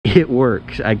it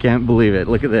works. I can't believe it.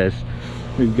 Look at this.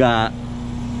 We've got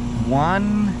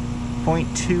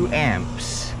 1.2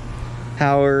 amps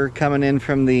power coming in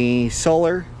from the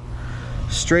solar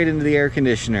straight into the air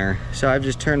conditioner. So I've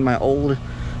just turned my old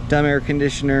dumb air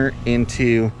conditioner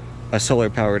into a solar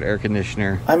powered air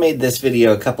conditioner. I made this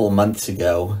video a couple of months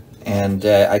ago, and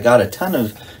I got a ton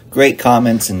of great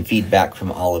comments and feedback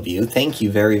from all of you. Thank you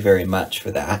very, very much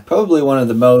for that. Probably one of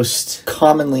the most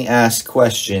commonly asked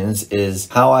questions is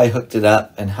how I hooked it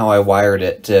up and how I wired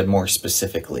it more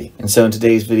specifically. And so in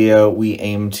today's video, we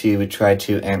aim to try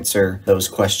to answer those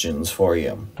questions for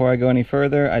you. Before I go any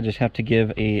further, I just have to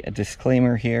give a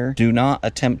disclaimer here. Do not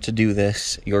attempt to do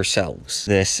this yourselves.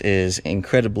 This is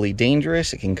incredibly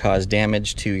dangerous. It can cause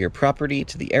damage to your property,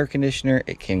 to the air conditioner.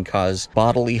 It can cause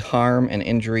bodily harm and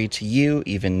injury to you,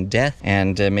 even death,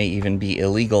 and may even be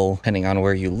illegal depending on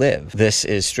where you live. This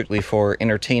is strictly for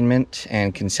entertainment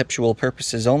and conceptual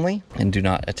purposes only, and do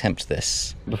not attempt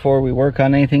this. Before we work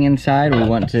on anything inside, we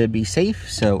want to be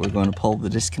safe, so we're going to pull the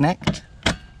disconnect.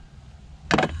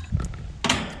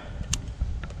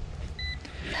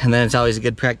 And then it's always a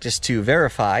good practice to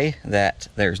verify that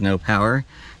there's no power.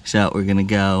 So we're gonna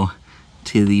go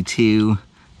to the two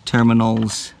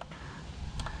terminals.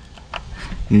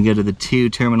 You go to the two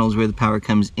terminals where the power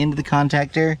comes into the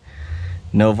contactor,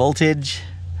 no voltage.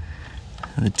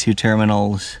 The two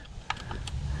terminals,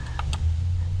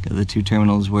 go to the two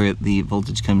terminals where the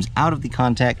voltage comes out of the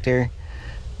contactor,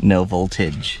 no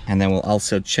voltage. And then we'll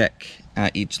also check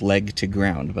each leg to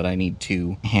ground, but I need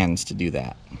two hands to do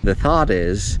that. The thought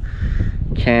is,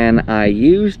 can I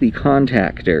use the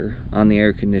contactor on the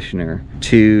air conditioner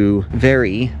to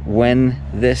vary when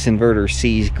this inverter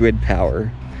sees grid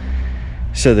power,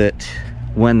 so that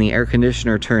when the air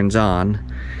conditioner turns on,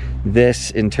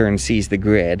 this in turn sees the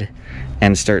grid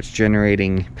and starts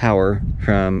generating power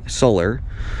from solar,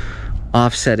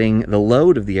 offsetting the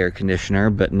load of the air conditioner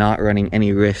but not running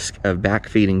any risk of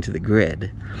backfeeding to the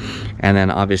grid. And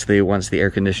then obviously once the air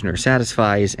conditioner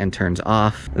satisfies and turns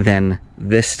off, then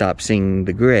this stops seeing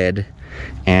the grid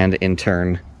and in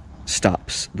turn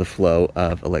stops the flow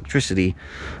of electricity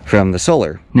from the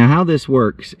solar. Now how this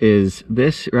works is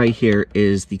this right here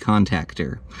is the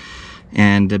contactor,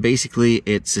 and basically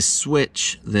it's a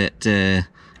switch that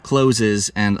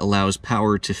closes and allows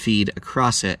power to feed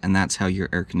across it, and that's how your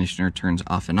air conditioner turns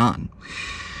off and on.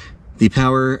 The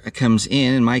power comes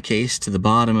in my case, to the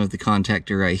bottom of the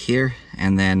contactor right here,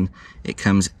 and then it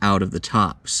comes out of the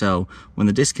top. So when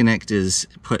the disconnect is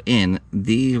put in,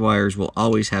 these wires will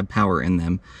always have power in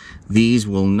them. These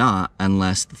will not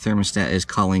unless the thermostat is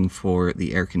calling for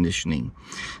the air conditioning.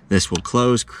 This will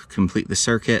close, complete the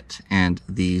circuit, and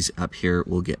these up here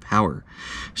will get power.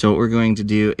 So what we're going to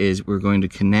do is we're going to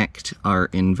connect our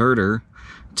inverter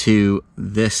to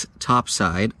this top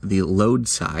side, the load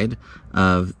side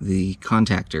of the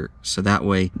contactor. So that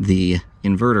way the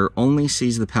inverter only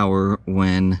sees the power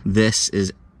when this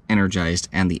is energized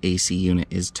and the AC unit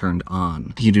is turned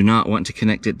on. You do not want to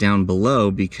connect it down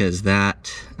below because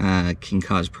that can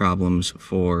cause problems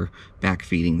for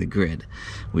backfeeding the grid.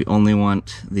 We only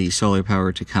want the solar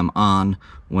power to come on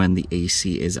when the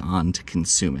AC is on to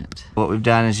consume it. What we've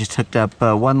done is just hooked up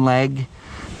one leg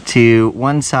to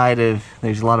one side of,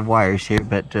 there's a lot of wires here,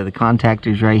 but the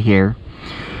contactor's right here.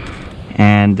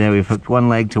 And we've hooked one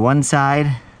leg to one side,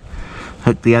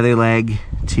 hooked the other leg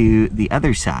to the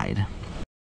other side.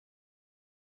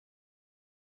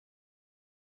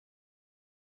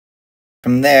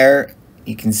 From there,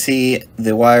 you can see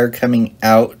the wire coming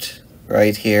out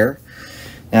right here.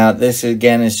 Now this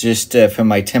again is just from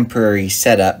my temporary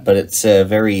setup, but it's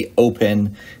very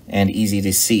open and easy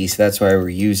to see, so that's why we're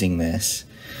using this.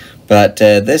 But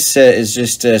this is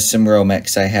just some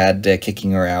Romex I had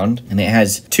kicking around, and it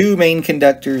has two main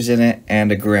conductors in it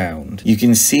and a ground. You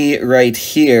can see right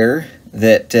here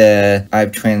that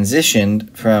I've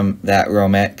transitioned from that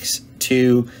Romex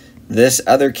to this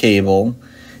other cable,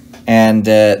 and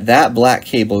that black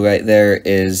cable right there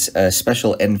is a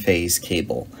special N-phase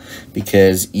cable,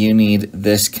 because you need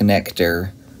this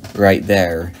connector right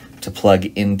there to plug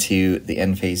into the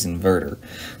N-phase inverter.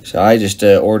 So I just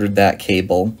ordered that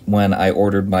cable when I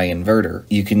ordered my inverter.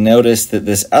 You can notice that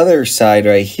this other side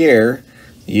right here,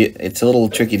 it's a little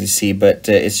tricky to see, but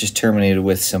it's just terminated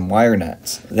with some wire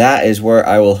nuts. That is where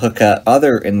I will hook up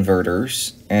other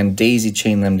inverters and daisy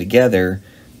chain them together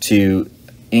to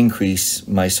increase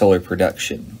my solar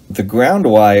production. The ground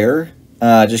wire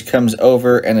just comes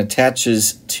over and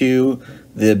attaches to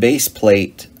the base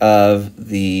plate of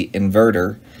the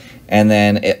inverter, and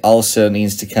then it also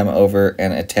needs to come over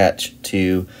and attach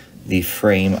to the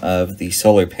frame of the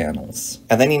solar panels.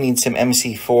 And then you need some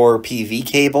MC4 PV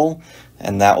cable.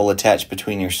 and that will attach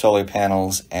between your solar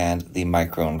panels and the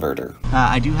microinverter.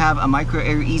 I do have a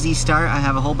micro-air EasyStart. I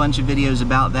have a whole bunch of videos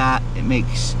about that. It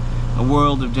makes a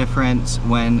world of difference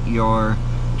when you're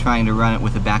trying to run it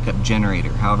with a backup generator.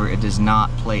 However, it does not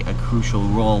play a crucial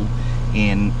role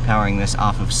in powering this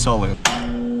off of solar.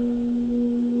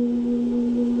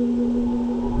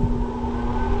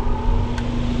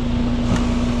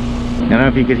 I don't know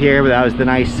if you could hear, but that was the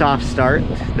nice soft start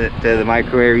that the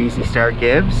micro-air EasyStart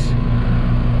gives.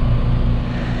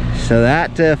 So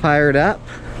that fired up.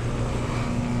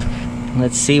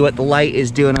 Let's see what the light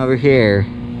is doing over here.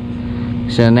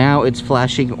 So now it's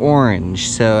flashing orange.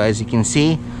 So as you can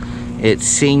see, it's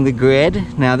seeing the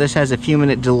grid. Now this has a few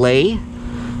minute delay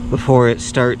before it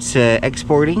starts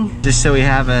exporting. Just so we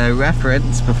have a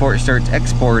reference before it starts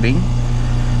exporting.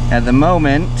 At the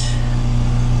moment,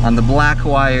 on the black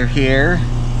wire here,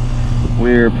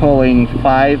 we're pulling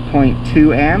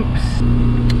 5.2 amps.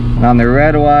 And on the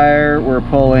red wire, we're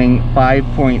pulling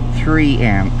 5.3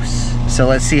 amps. So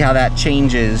let's see how that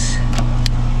changes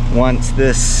once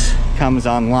this comes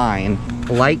online.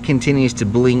 The light continues to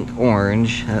blink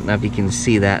orange. I don't know if you can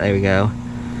see that. There we go.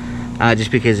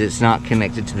 Just because it's not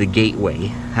connected to the gateway.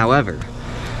 However,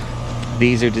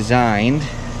 these are designed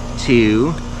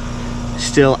to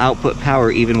still output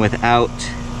power even without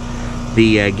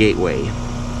the gateway.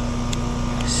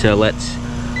 So let's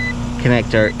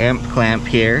connect our amp clamp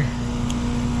here.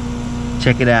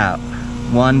 Check it out,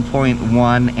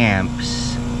 1.1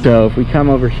 amps. So if we come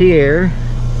over here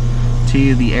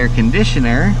to the air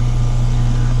conditioner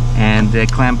and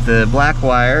clamp the black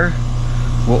wire,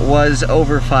 what was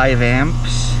over 5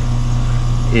 amps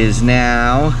is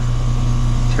now,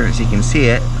 turn it so you can see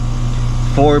it,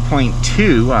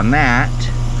 4.2 on that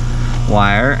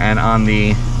wire, and on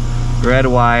the red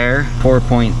wire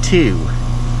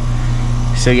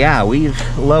 4.2. So yeah, we've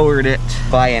lowered it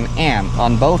by an amp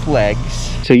on both legs.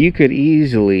 So you could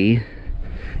easily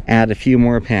add a few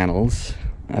more panels,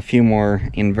 a few more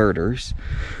inverters,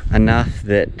 enough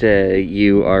that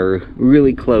you are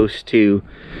really close to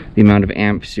the amount of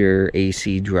amps your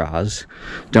AC draws.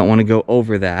 Don't want to go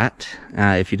over that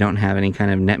if you don't have any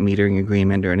kind of net metering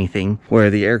agreement or anything, where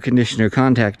the air conditioner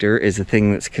contactor is the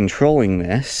thing that's controlling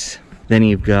this. Then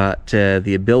you've got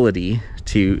the ability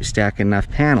to stack enough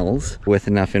panels with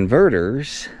enough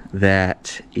inverters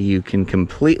that you can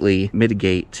completely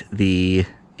mitigate the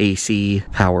AC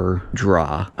power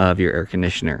draw of your air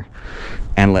conditioner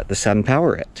and let the sun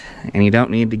power it. And you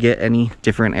don't need to get any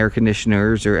different air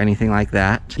conditioners or anything like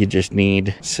that. You just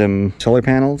need some solar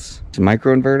panels, some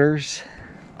microinverters,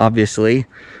 obviously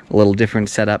a little different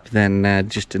setup than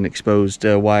just an exposed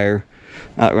wire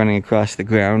running across the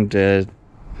ground.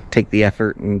 Take the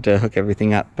effort and hook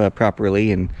everything up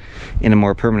properly and in a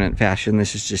more permanent fashion.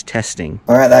 This is just testing.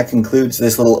 All right, that concludes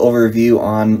this little overview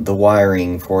on the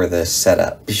wiring for this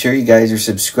setup. Be sure you guys are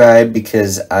subscribed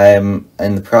because I'm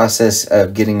in the process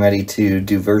of getting ready to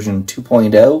do version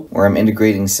 2.0 where I'm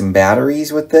integrating some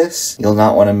batteries with this. You'll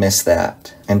not want to miss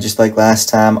that. And just like last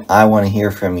time, I want to hear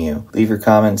from you. Leave your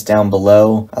comments down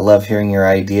below. I love hearing your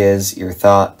ideas, your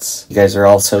thoughts. You guys are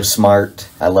all so smart.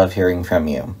 I love hearing from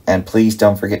you. And please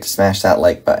don't forget to smash that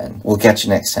like button. We'll catch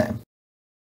you next time.